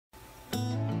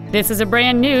This is a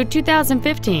brand new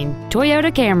 2015 Toyota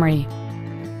Camry.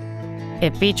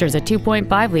 It features a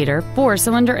 2.5-liter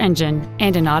four-cylinder engine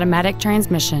and an automatic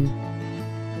transmission.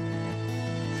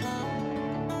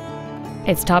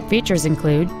 Its top features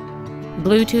include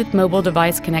Bluetooth mobile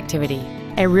device connectivity,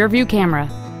 a rear-view camera,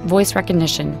 voice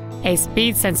recognition, a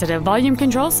speed-sensitive volume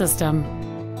control system,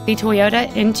 the Toyota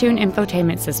InTune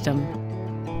infotainment system,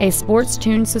 a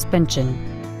sports-tuned suspension,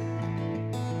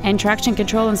 and traction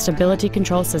control and stability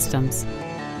control systems.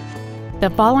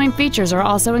 The following features are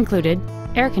also included: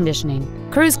 air conditioning,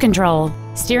 cruise control,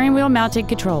 steering wheel mounted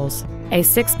controls, a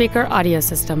 6-speaker audio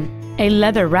system, a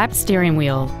leather-wrapped steering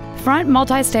wheel, front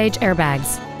multi-stage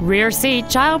airbags, rear seat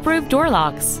child-proof door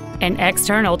locks, an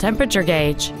external temperature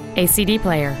gauge, a CD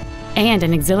player, and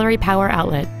an auxiliary power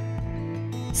outlet.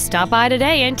 Stop by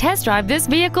today and test drive this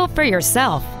vehicle for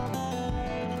yourself.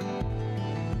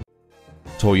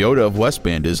 Toyota of West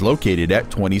Bend is located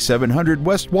at 2700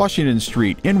 West Washington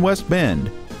Street in West Bend.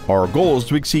 Our goal is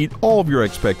to exceed all of your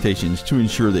expectations to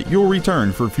ensure that you'll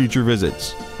return for future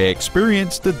visits.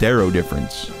 Experience the Darrow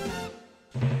difference.